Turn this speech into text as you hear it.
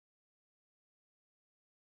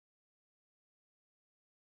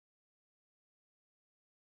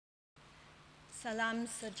Salam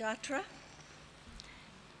Sajatra,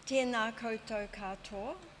 Tēnā koutou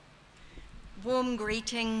katoa. Warm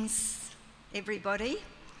greetings, everybody.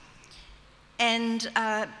 And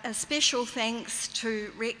a special thanks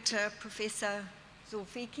to Rector Professor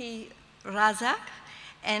Zulfikar Razak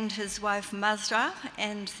and his wife Mazra,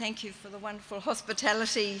 and thank you for the wonderful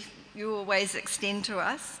hospitality you always extend to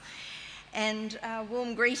us. And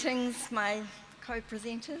warm greetings, my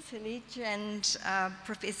co-presenters, Hilij and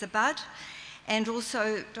Professor Bud, and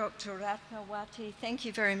also Dr. Ratnawati. Thank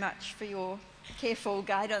you very much for your careful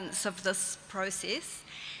guidance of this process,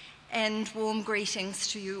 and warm greetings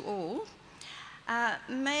to you all.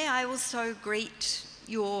 May I also greet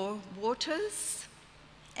your waters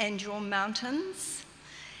and your mountains,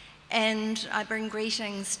 and I bring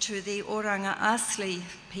greetings to the Oranga Asli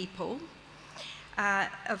people,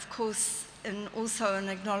 of course, and also an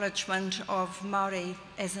acknowledgement of Māori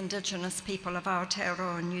as Indigenous people of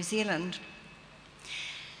Aotearoa, New Zealand.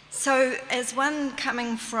 So, as one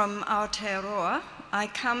coming from Aotearoa, I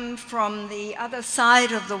come from the other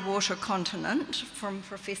side of the water continent, from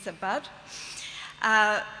Professor Bud.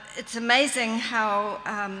 It's amazing how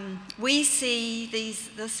we see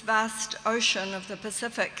this vast ocean of the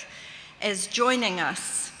Pacific as joining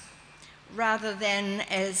us rather than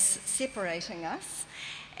as separating us.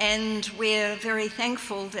 And we're very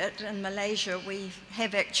thankful that in Malaysia we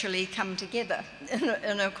have actually come together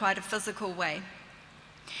in a quite a physical way.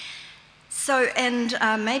 So, and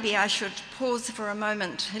maybe I should pause for a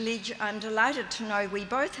moment. Hilij, I'm delighted to know we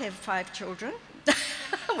both have 5 children,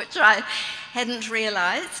 which I hadn't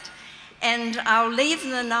realised. And I'll leave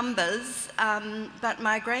the numbers, but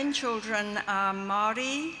my grandchildren are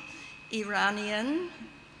Māori, Iranian,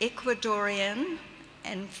 Ecuadorian,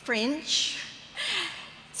 and French.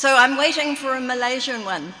 So I'm waiting for a Malaysian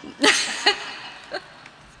one.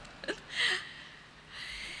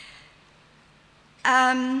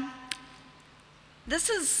 This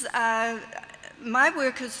is, my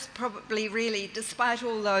work is probably really, despite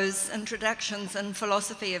all those introductions in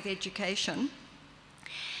philosophy of education,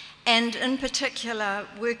 and in particular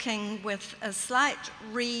working with a slight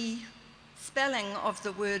re-spelling of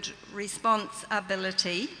the word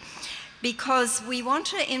responsibility, because we want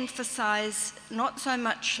to emphasize not so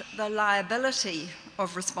much the liability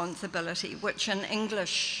of responsibility, which in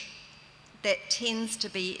English that tends to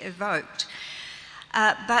be evoked,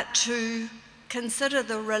 but to consider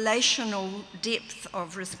the relational depth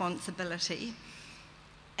of responsibility.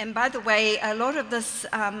 And by the way, a lot of this,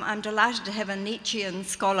 I'm delighted to have a Nietzschean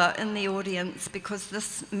scholar in the audience because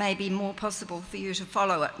this may be more possible for you to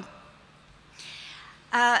follow it.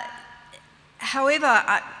 However,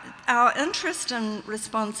 our interest in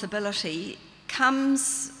responsibility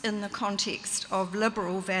comes in the context of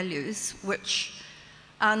liberal values, which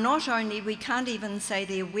are not only, we can't even say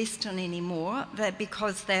they're Western anymore,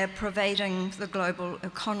 because they're pervading the global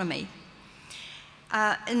economy.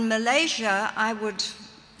 In Malaysia, I would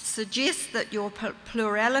suggest that your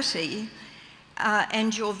plurality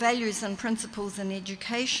and your values and principles in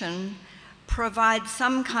education provide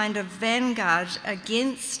some kind of vanguard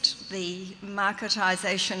against the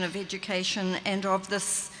marketisation of education and of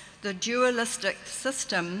the dualistic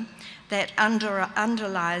system that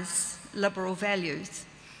underlies liberal values.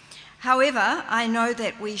 However, I know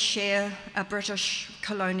that we share a British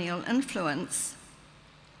colonial influence.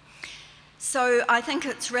 So I think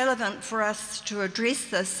it's relevant for us to address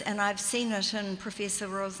this, and I've seen it in Professor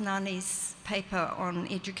Rosnani's paper on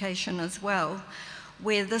education as well,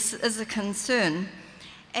 where this is a concern.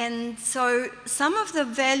 And so some of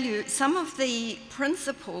the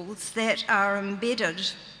principles that are embedded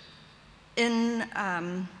in,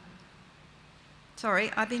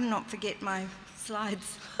 sorry, I better not forget my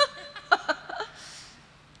slides.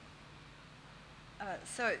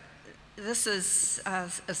 So this is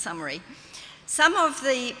a summary. Some of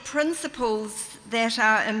the principles that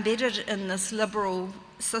are embedded in this liberal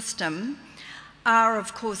system are,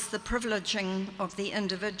 of course, the privileging of the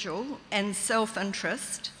individual and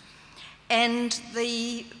self-interest, and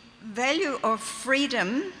the value of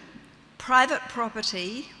freedom, private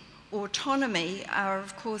property, autonomy are,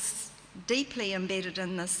 of course, deeply embedded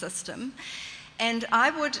in this system, and I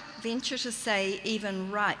would venture to say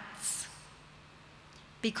even rights,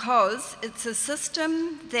 because it's a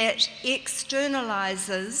system that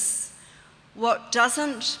externalizes what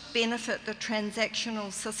doesn't benefit the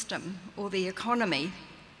transactional system or the economy.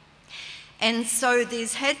 And so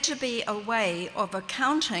there's had to be a way of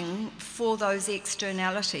accounting for those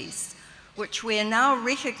externalities, which we're now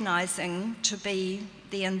recognizing to be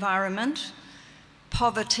the environment,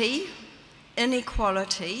 poverty,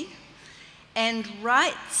 inequality, and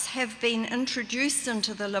rights have been introduced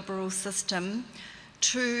into the liberal system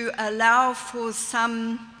to allow for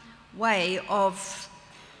some way of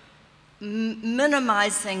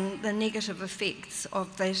minimizing the negative effects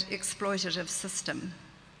of that exploitative system.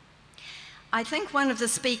 I think one of the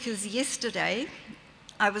speakers yesterday,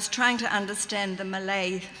 I was trying to understand the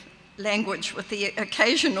Malay language with the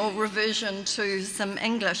occasional reversion to some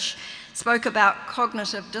English, spoke about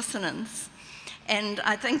cognitive dissonance. And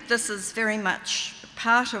I think this is very much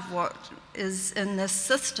part of what is in this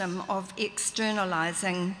system of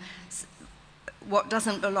externalizing what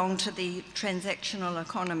doesn't belong to the transactional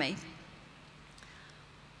economy.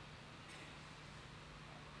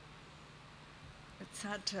 It's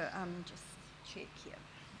hard to just check here.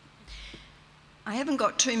 I haven't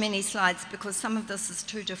got too many slides because some of this is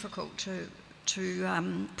too difficult to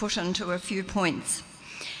put into a few points.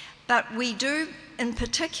 But we do, in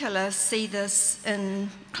particular, see this in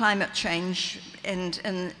climate change and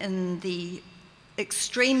in the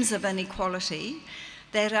extremes of inequality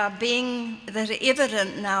that are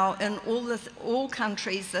evident now in all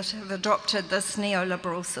countries that have adopted this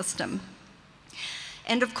neoliberal system.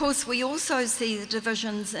 And of course, we also see the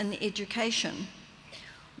divisions in education.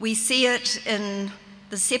 We see it in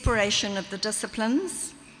the separation of the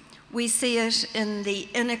disciplines. We see it in the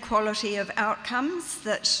inequality of outcomes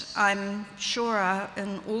that I'm sure are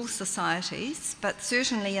in all societies, but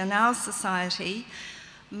certainly in our society,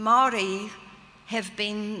 Māori have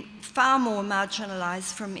been far more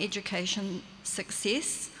marginalised from education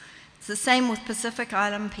success. It's the same with Pacific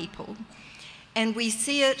Island people. And we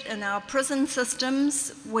see it in our prison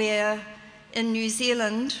systems where in New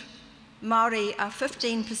Zealand, Māori are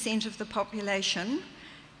 15% of the population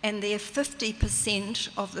and they're 50%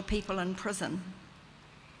 of the people in prison.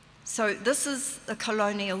 So this is a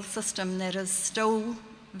colonial system that is still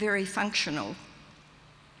very functional.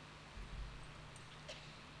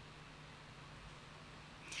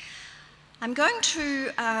 I'm going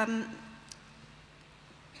to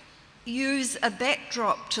use a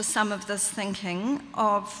backdrop to some of this thinking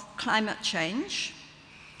of climate change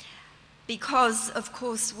because, of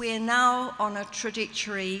course, we're now on a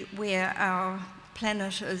trajectory where our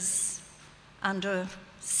planet is under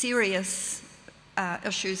serious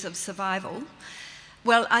issues of survival.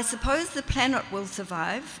 Well, I suppose the planet will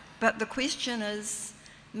survive, but the question is,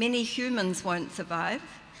 many humans won't survive,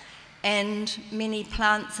 and many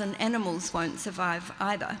plants and animals won't survive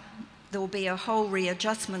either. There will be a whole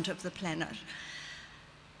readjustment of the planet.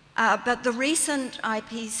 But the recent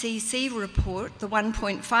IPCC report, the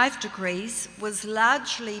 1.5 degrees, was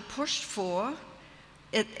largely pushed for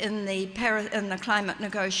in the climate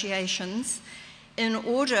negotiations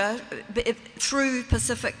through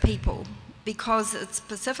Pacific people, because it's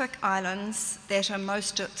Pacific Islands that are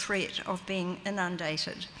most at threat of being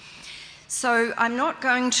inundated. So I'm not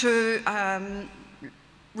going to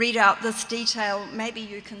read out this detail, maybe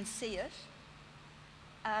you can see it,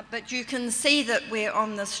 but you can see that we're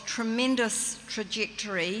on this tremendous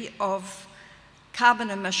trajectory of carbon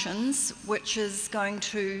emissions, which is going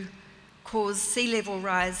to cause sea level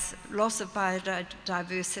rise, loss of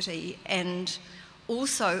biodiversity, and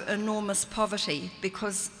also enormous poverty,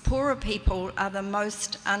 because poorer people are the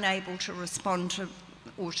most unable to respond to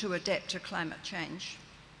or to adapt to climate change.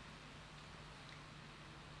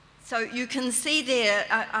 So you can see there,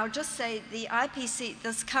 I'll just say the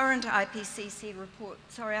this current IPCC report,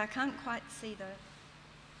 sorry, I can't quite see the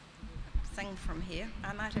thing from here.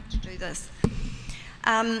 I might have to do this.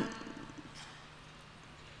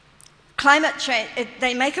 Climate change,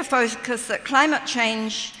 they make a focus that climate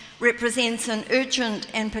change represents an urgent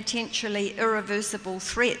and potentially irreversible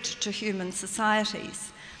threat to human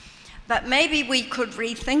societies. But maybe we could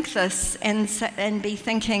rethink this and be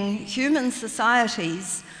thinking human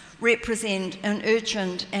societies represent an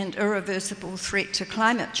urgent and irreversible threat to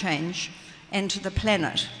climate change and to the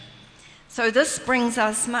planet. So this brings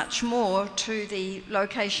us much more to the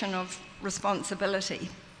location of responsibility.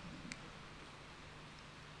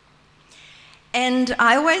 And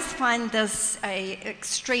I always find this an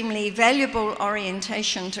extremely valuable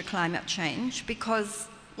orientation to climate change, because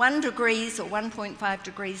 1 degree or 1.5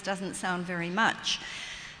 degrees doesn't sound very much.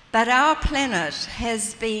 But our planet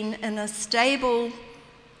has been in a stable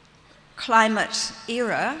climate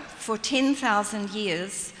era for 10,000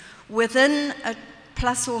 years within a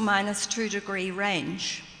plus or minus 2 degree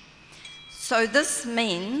range. So this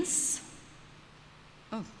means,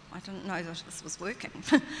 oh, I didn't know that this was working.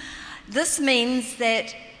 This means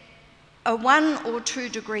that a 1 or 2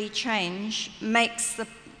 degree change makes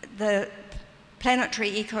the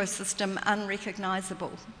planetary ecosystem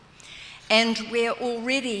unrecognizable. And we're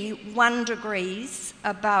already 1 degree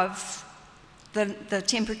above the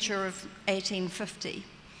temperature of 1850.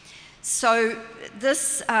 So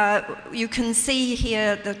this, you can see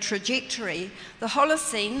here the trajectory. The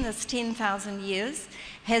Holocene, this 10,000 years,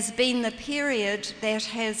 has been the period that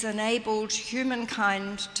has enabled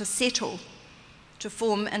humankind to settle, to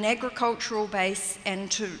form an agricultural base and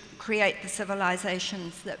to create the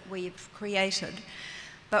civilizations that we've created.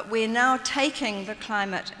 But we're now taking the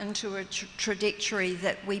climate into a trajectory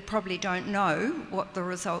that we probably don't know what the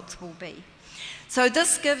results will be. So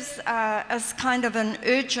this gives us kind of an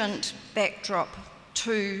urgent backdrop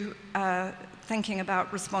to thinking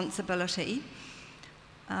about responsibility.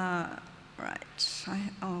 Right,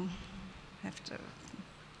 I'll have to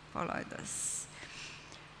follow this.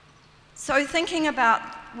 So thinking about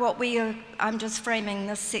what I'm just framing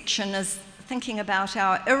this section as thinking about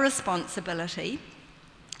our irresponsibility.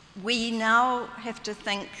 We now have to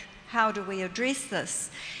think, how do we address this?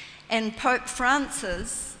 And Pope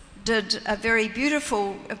Francis did a very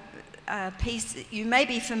beautiful piece. You may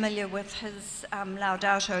be familiar with his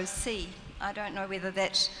Laudato Si. I don't know whether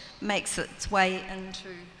that makes its way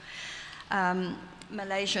into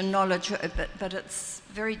Malaysian knowledge, but it's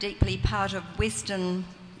very deeply part of Western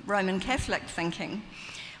Roman Catholic thinking,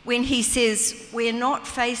 when he says we're not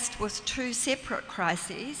faced with two separate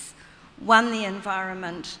crises, one the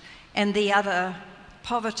environment and the other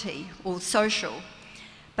poverty or social,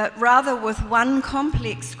 but rather with one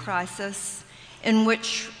complex crisis in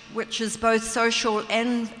which is both social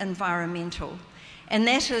and environmental, and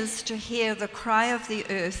that is to hear the cry of the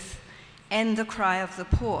earth and the cry of the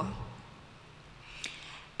poor.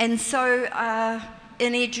 And so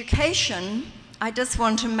in education, I just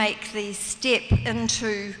want to make the step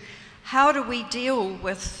into how do we deal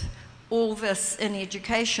with all this in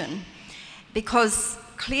education, because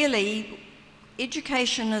clearly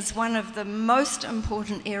education is one of the most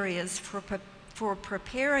important areas for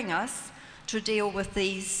preparing us to deal with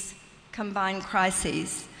these combined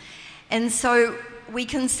crises. And so we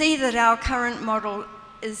can see that our current model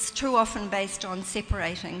is too often based on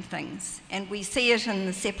separating things, and we see it in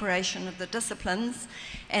the separation of the disciplines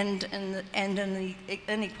and in the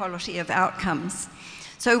inequality of outcomes.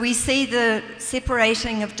 So we see the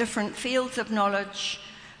separating of different fields of knowledge,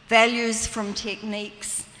 values from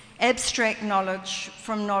techniques, abstract knowledge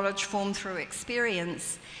from knowledge formed through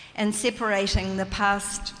experience, and separating the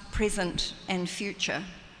past, present, and future.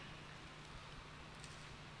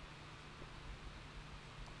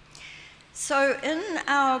 So in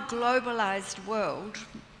our globalized world,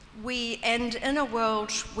 and in a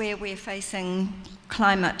world where we're facing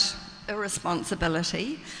climate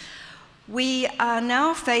irresponsibility, we are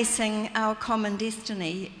now facing our common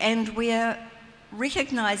destiny, and we're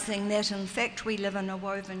recognizing that in fact we live in a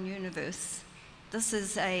woven universe. This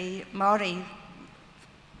is a Māori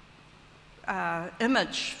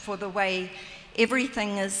image for the way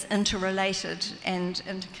everything is interrelated and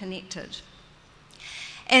interconnected.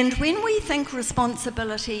 And when we think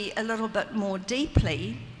responsibility a little bit more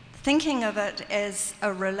deeply, thinking of it as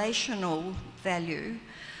a relational value,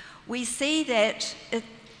 we see that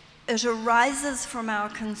it arises from our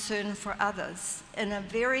concern for others in a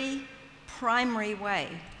very primary way.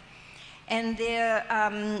 And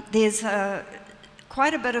there's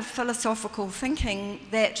quite a bit of philosophical thinking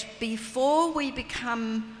that before we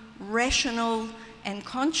become rational and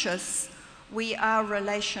conscious, we are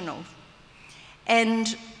relational.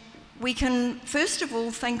 And we can, first of all,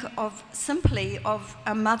 think simply of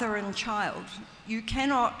a mother and child. You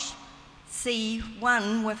cannot see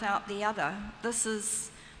one without the other. This is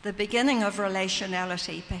the beginning of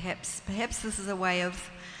relationality, perhaps. Perhaps this is a way of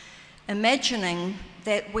imagining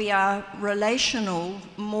that we are relational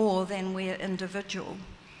more than we're individual.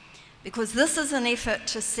 Because this is an effort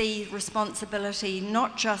to see responsibility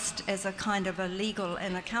not just as a kind of a legal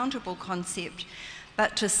and accountable concept,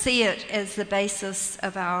 but to see it as the basis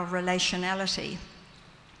of our relationality.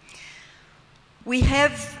 We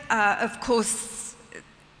have, of course,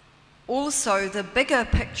 also the bigger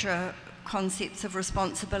picture concepts of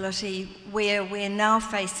responsibility, where we're now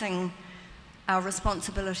facing our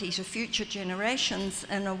responsibility to future generations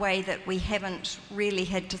in a way that we haven't really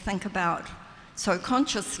had to think about so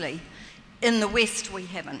consciously. In the West, we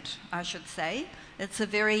haven't, I should say. It's a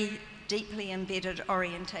very deeply embedded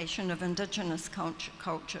orientation of indigenous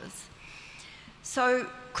cultures. So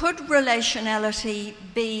could relationality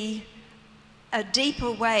be a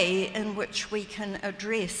deeper way in which we can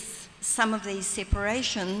address some of these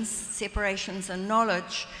separations in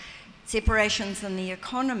knowledge, separations in the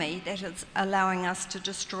economy that is allowing us to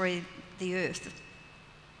destroy the earth?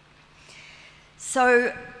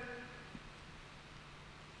 So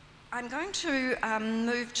I'm going to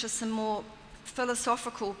move to some more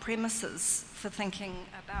philosophical premises for thinking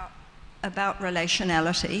about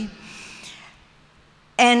relationality.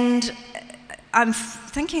 And I'm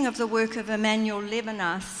thinking of the work of Emmanuel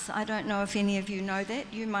Levinas. I don't know if any of you know that.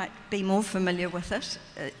 You might be more familiar with it.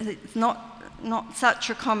 It's not such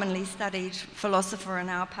a commonly studied philosopher in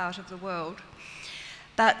our part of the world.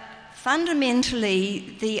 But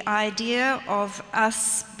fundamentally, the idea of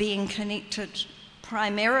us being connected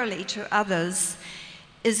primarily to others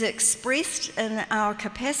is expressed in our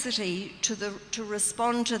capacity to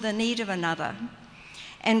respond to the need of another.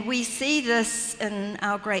 And we see this in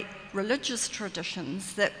our great religious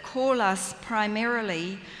traditions that call us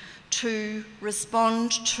primarily to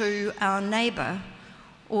respond to our neighbour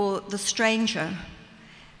or the stranger.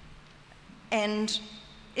 And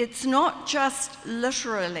it's not just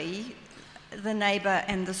literally the neighbour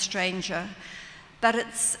and the stranger, but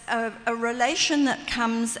it's a relation that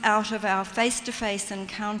comes out of our face-to-face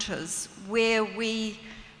encounters where we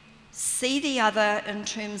see the other in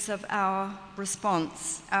terms of our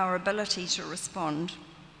response, our ability to respond.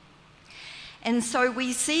 And so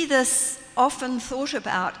we see this often thought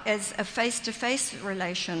about as a face-to-face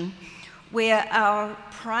relation where our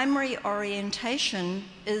primary orientation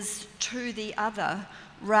is to the other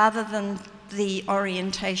rather than the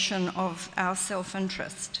orientation of our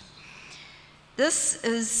self-interest. This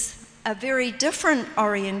is a very different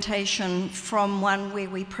orientation from one where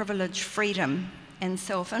we privilege freedom and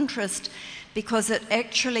self-interest because it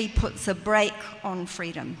actually puts a brake on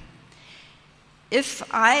freedom. If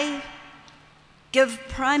I give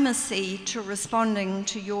primacy to responding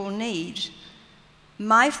to your need,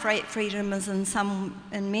 my freedom is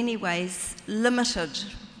in many ways limited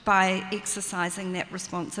by exercising that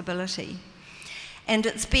responsibility. And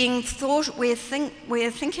it's being thought, we're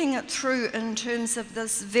thinking it through in terms of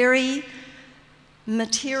this very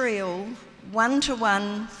material,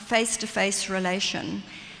 one-to-one, face-to-face relation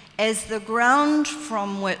as the ground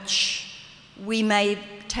from which we may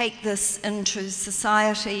take this into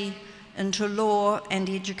society, into law and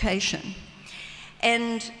education.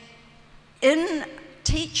 And in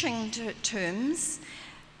teaching terms,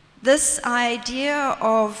 this idea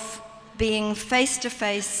of being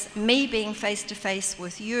face-to-face, me being face-to-face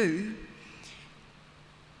with you,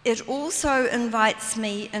 it also invites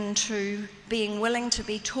me into being willing to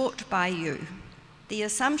be taught by you. The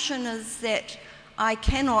assumption is that I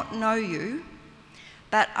cannot know you,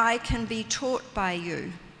 but I can be taught by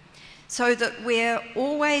you, so that we're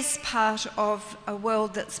always part of a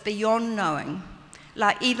world that's beyond knowing,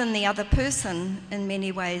 like even the other person in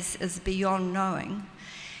many ways is beyond knowing.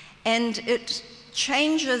 And it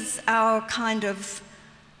changes our kind of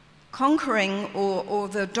conquering or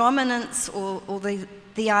the dominance or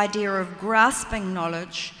the idea of grasping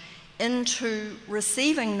knowledge into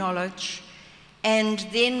receiving knowledge and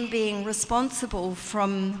then being responsible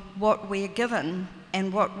from what we're given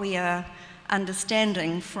and what we are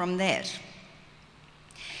understanding from that.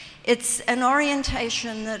 It's an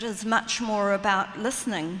orientation that is much more about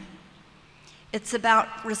listening. It's about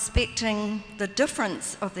respecting the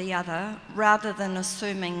difference of the other rather than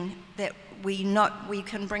assuming that we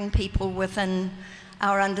can bring people within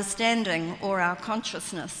our understanding or our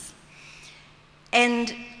consciousness.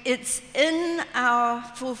 And it's in our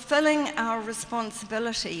fulfilling our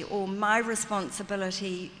responsibility or my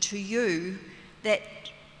responsibility to you that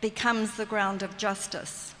becomes the ground of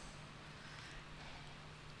justice.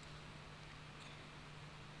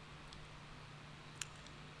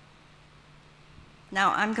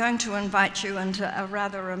 Now, I'm going to invite you into a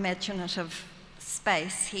rather imaginative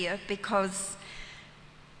space here because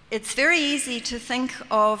it's very easy to think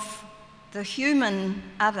of the human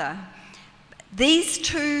other. These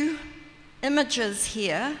two images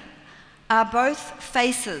here are both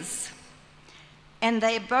faces, and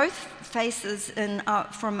they're both faces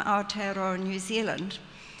from Aotearoa, New Zealand.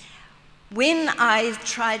 When I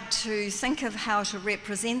tried to think of how to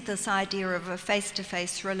represent this idea of a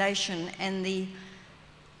face-to-face relation and the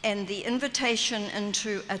invitation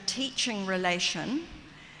into a teaching relation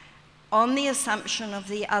on the assumption of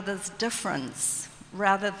the other's difference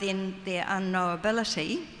rather than their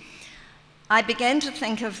unknowability, I began to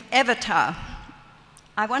think of Avatar.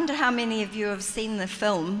 I wonder how many of you have seen the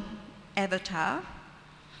film Avatar.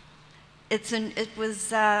 It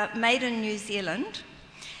was made in New Zealand,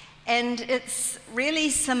 and it's really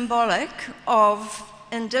symbolic of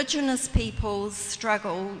Indigenous people's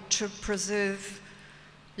struggle to preserve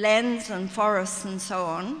lands and forests and so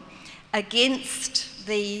on against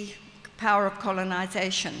the power of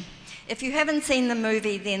colonisation. If you haven't seen the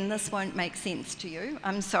movie, then this won't make sense to you,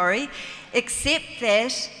 I'm sorry, except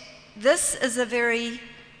that this is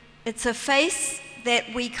it's a face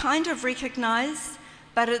that we kind of recognise,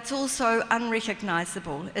 but it's also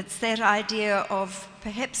unrecognisable. It's that idea of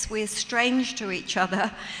perhaps we're strange to each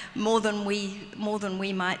other more than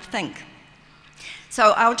we might think.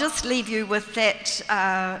 So I'll just leave you with that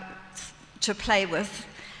to play with.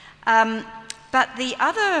 But the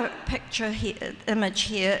other picture here, image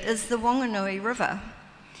here, is the Wanganui River.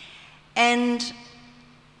 And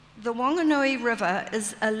the Wanganui River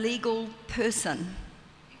is a legal person.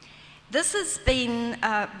 This has been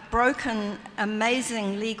broken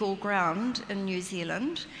amazing legal ground in New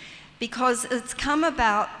Zealand because it's come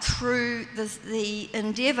about through the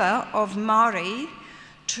endeavour of Māori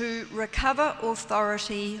to recover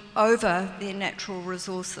authority over their natural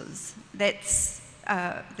resources. That's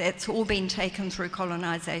all been taken through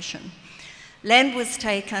colonisation. Land was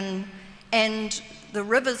taken and the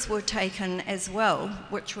rivers were taken as well,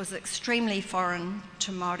 which was extremely foreign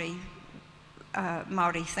to Māori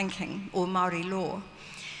thinking or Māori law.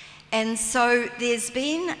 And so there's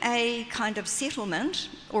been a kind of settlement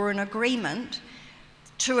or an agreement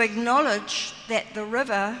to acknowledge that the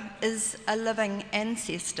river is a living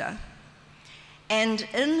ancestor. And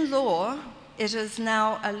in law, it is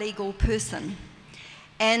now a legal person.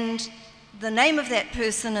 And the name of that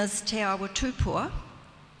person is Te Awa Tupua.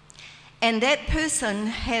 And that person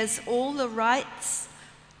has all the rights,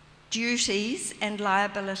 duties and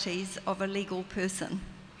liabilities of a legal person.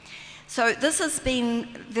 So this has been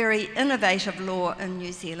very innovative law in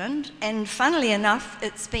New Zealand, and funnily enough,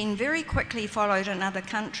 it's been very quickly followed in other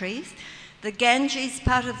countries. The Ganges,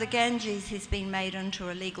 part of the Ganges has been made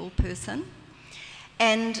into a legal person.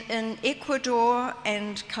 And in Ecuador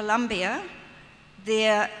and Colombia,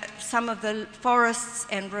 some of the forests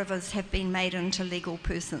and rivers have been made into legal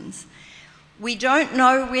persons. We don't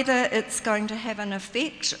know whether it's going to have an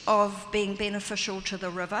effect of being beneficial to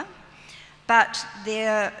the river, but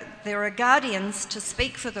there are guardians to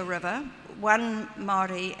speak for the river, one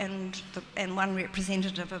Māori and one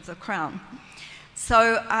representative of the Crown.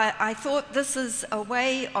 So I thought this is a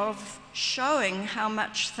way of showing how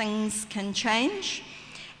much things can change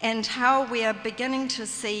and how we are beginning to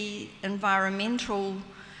see environmental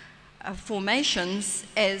formations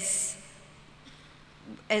as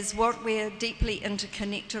what we're deeply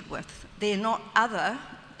interconnected with. They're not other,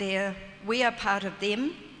 we are part of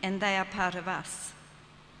them and they are part of us.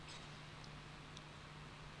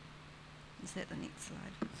 Is that the next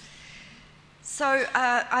slide? So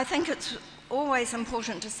I think it's always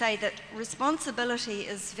important to say that responsibility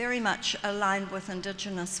is very much aligned with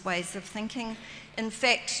Indigenous ways of thinking. In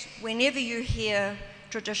fact, whenever you hear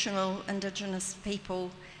traditional Indigenous people,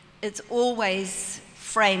 it's always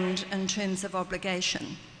framed in terms of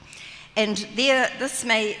obligation. And this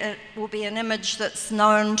will be an image that's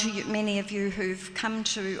known to many of you who've come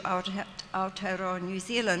to Aotearoa, New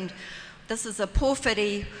Zealand. This is a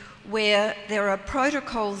pōwhiri where there are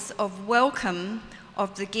protocols of welcome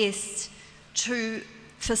of the guests to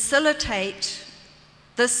facilitate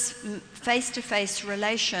this face-to-face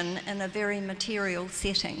relation in a very material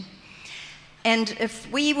setting. And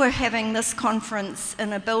if we were having this conference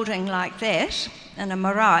in a building like that, in a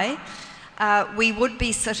marae, we would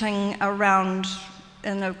be sitting around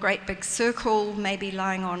in a great big circle, maybe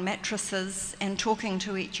lying on mattresses and talking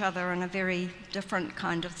to each other in a very different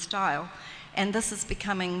kind of style. And this is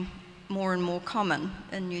becoming more and more common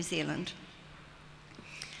in New Zealand.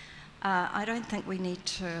 I don't think we need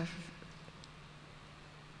to...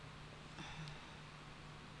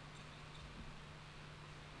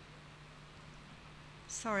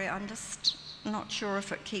 Sorry, I'm just not sure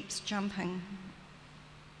if it keeps jumping.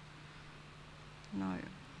 No.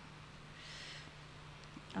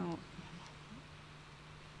 Oh.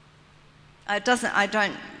 It doesn't, I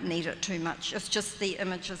don't need it too much. It's just the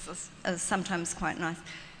images is sometimes quite nice.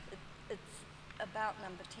 It's about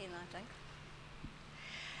number 10, I think.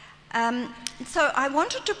 So I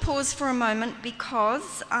wanted to pause for a moment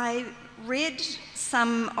because I read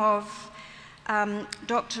some of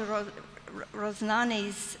Dr.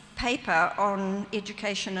 Rosnani's paper on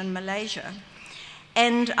education in Malaysia.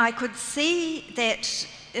 And I could see that,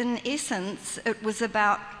 in essence, it was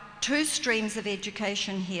about two streams of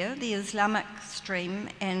education here, the Islamic stream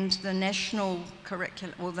and the national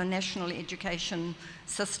curriculum, or the national education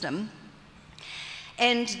system.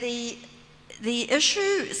 And the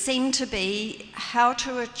issue seemed to be how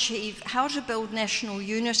to build national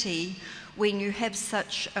unity when you have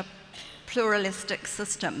such a pluralistic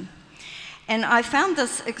system. And I found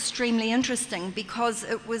this extremely interesting because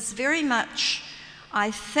it was very much,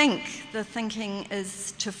 I think the thinking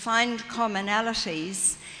is to find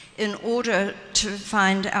commonalities in order to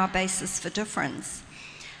find our basis for difference.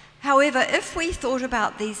 However, if we thought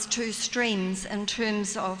about these two streams in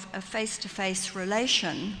terms of a face-to-face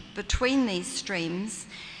relation between these streams,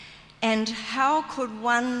 and how could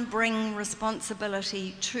one bring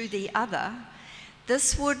responsibility to the other,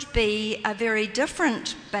 this would be a very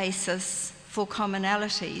different basis for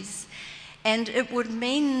commonalities, and it would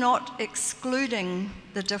mean not excluding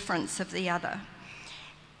the difference of the other.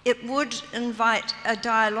 It would invite a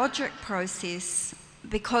dialogic process,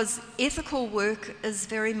 because ethical work is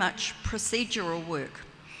very much procedural work.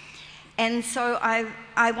 And so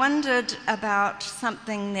I wondered about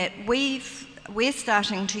something that we're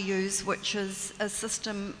starting to use, which is a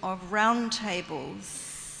system of roundtables.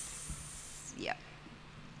 Yeah.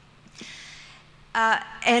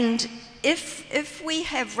 And if we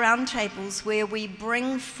have roundtables where we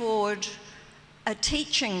bring forward a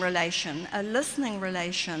teaching relation, a listening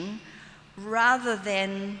relation, rather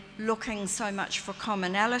than looking so much for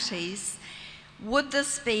commonalities, would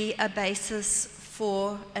this be a basis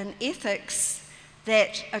for an ethics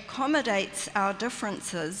that accommodates our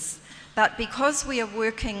differences, but because we are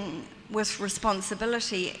working with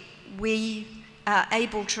responsibility, we are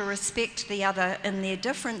able to respect the other in their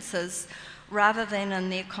differences rather than in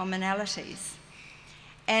their commonalities?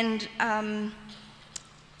 And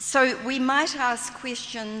so we might ask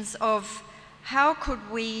questions of how could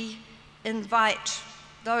we invite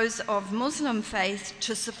those of Muslim faith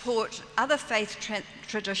to support other faith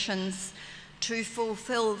traditions to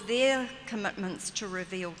fulfill their commitments to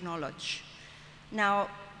revealed knowledge. Now,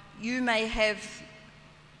 you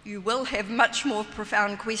will have much more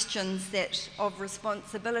profound questions that of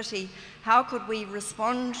responsibility. How could we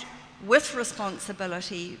respond with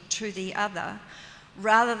responsibility to the other,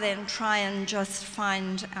 rather than try and just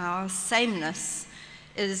find our sameness,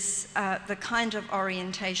 is the kind of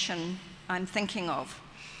orientation I'm thinking of.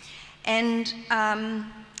 And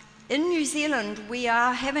in New Zealand, we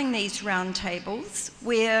are having these roundtables.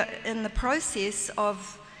 We're in the process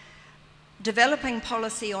of developing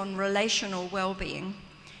policy on relational well-being.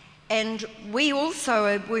 And we also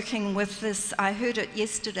are working with this, I heard it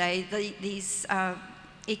yesterday, these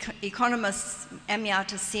economists,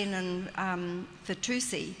 Amartya Sen and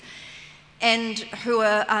Fitoussi, and who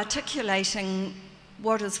are articulating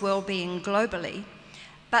what is well-being globally.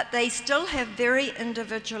 But they still have very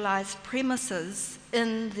individualized premises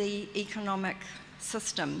in the economic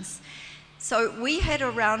systems. So we had a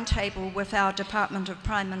roundtable with our Department of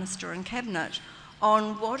Prime Minister and Cabinet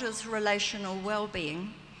on what is relational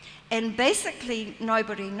well-being, and basically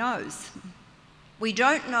nobody knows. We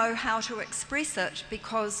don't know how to express it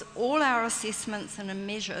because all our assessments and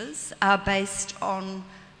measures are based on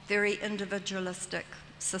very individualistic,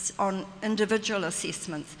 on individual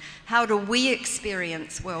assessments. How do we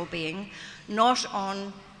experience well-being, not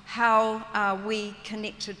on how are we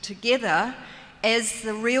connected together as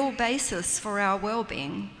the real basis for our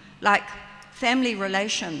well-being. Like family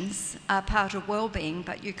relations are part of well-being,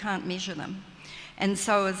 but you can't measure them. And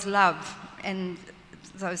so is love and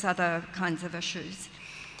those other kinds of issues.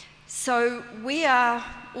 So we are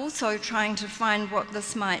also trying to find what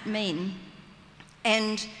this might mean.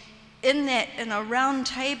 And in a round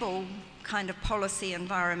table kind of policy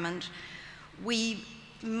environment, we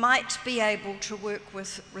might be able to work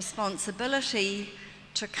with responsibility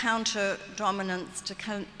to counter dominance, to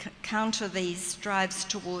counter these drives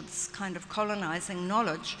towards kind of colonizing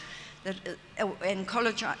knowledge and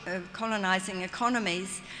colonizing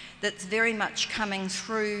economies that's very much coming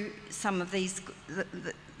through some of these,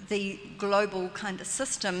 the global kind of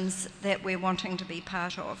systems that we're wanting to be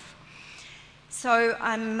part of. So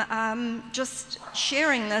I'm just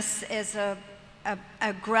sharing this as a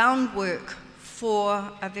groundwork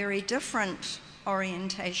for a very different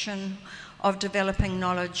orientation of developing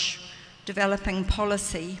knowledge, developing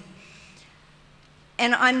policy.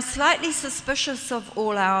 And I'm slightly suspicious of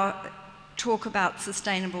all our talk about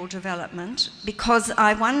sustainable development, because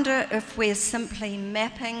I wonder if we're simply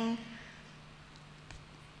mapping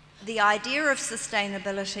the idea of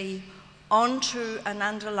sustainability onto an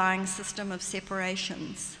underlying system of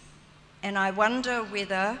separations. And I wonder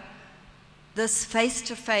whether this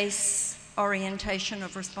face-to-face orientation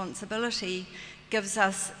of responsibility gives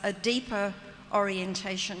us a deeper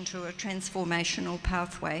orientation to a transformational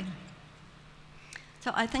pathway.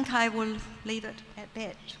 So I think I will leave it at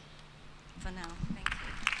that for now.